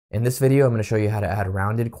In this video, I'm going to show you how to add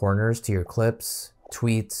rounded corners to your clips,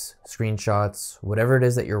 tweets, screenshots, whatever it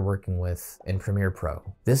is that you're working with in Premiere Pro.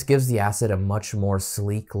 This gives the asset a much more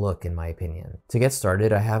sleek look in my opinion. To get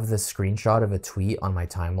started, I have this screenshot of a tweet on my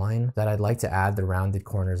timeline that I'd like to add the rounded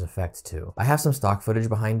corners effect to. I have some stock footage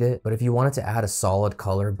behind it, but if you wanted to add a solid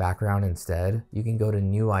color background instead, you can go to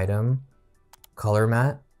New Item, Color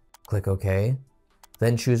Matte, click OK,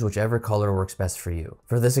 then choose whichever color works best for you.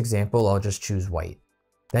 For this example, I'll just choose white.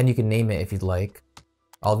 Then you can name it if you'd like.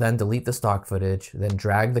 I'll then delete the stock footage, then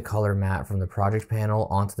drag the color matte from the project panel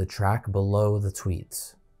onto the track below the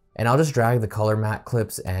tweets. And I'll just drag the color matte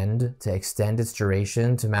clip's end to extend its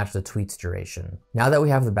duration to match the tweet's duration. Now that we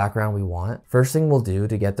have the background we want, first thing we'll do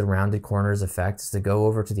to get the rounded corners effect is to go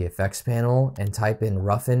over to the effects panel and type in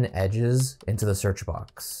Roughen Edges into the search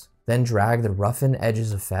box. Then drag the Roughen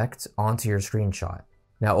Edges effect onto your screenshot.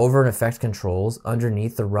 Now over in Effect Controls,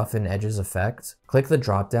 underneath the Roughen Edges effect, click the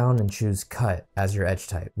drop down and choose Cut as your edge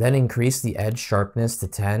type. Then increase the edge sharpness to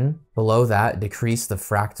 10. Below that, decrease the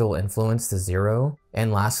fractal influence to 0.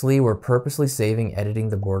 And lastly, we're purposely saving editing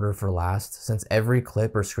the border for last since every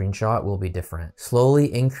clip or screenshot will be different.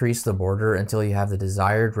 Slowly increase the border until you have the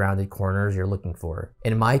desired rounded corners you're looking for.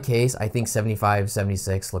 In my case, I think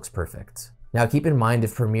 75-76 looks perfect. Now keep in mind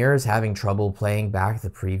if Premiere is having trouble playing back the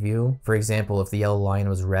preview, for example if the yellow line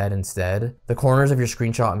was red instead, the corners of your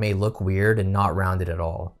screenshot may look weird and not rounded at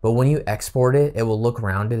all. But when you export it, it will look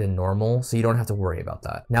rounded and normal, so you don't have to worry about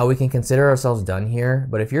that. Now we can consider ourselves done here,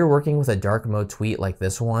 but if you're working with a dark mode tweet like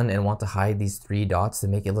this one and want to hide these 3 dots to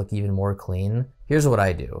make it look even more clean, here's what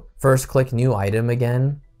I do. First click New Item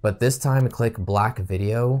again, but this time click Black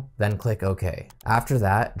Video, then click OK. After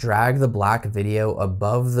that, drag the black video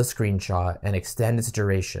above the screenshot and extend its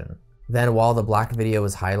duration. Then while the black video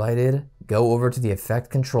is highlighted, go over to the Effect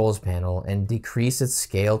Controls panel and decrease its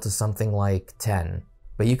scale to something like 10.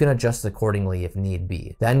 But you can adjust accordingly if need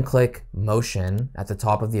be. Then click Motion at the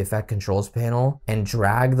top of the Effect Controls panel and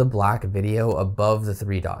drag the black video above the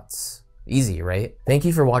 3 dots. Easy, right? Thank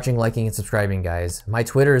you for watching, liking, and subscribing, guys. My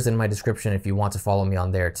Twitter is in my description if you want to follow me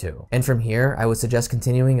on there too. And from here, I would suggest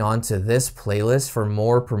continuing on to this playlist for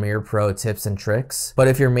more Premiere Pro tips and tricks. But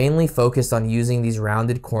if you're mainly focused on using these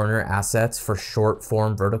rounded corner assets for short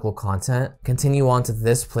form vertical content, continue on to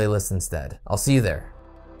this playlist instead. I'll see you there.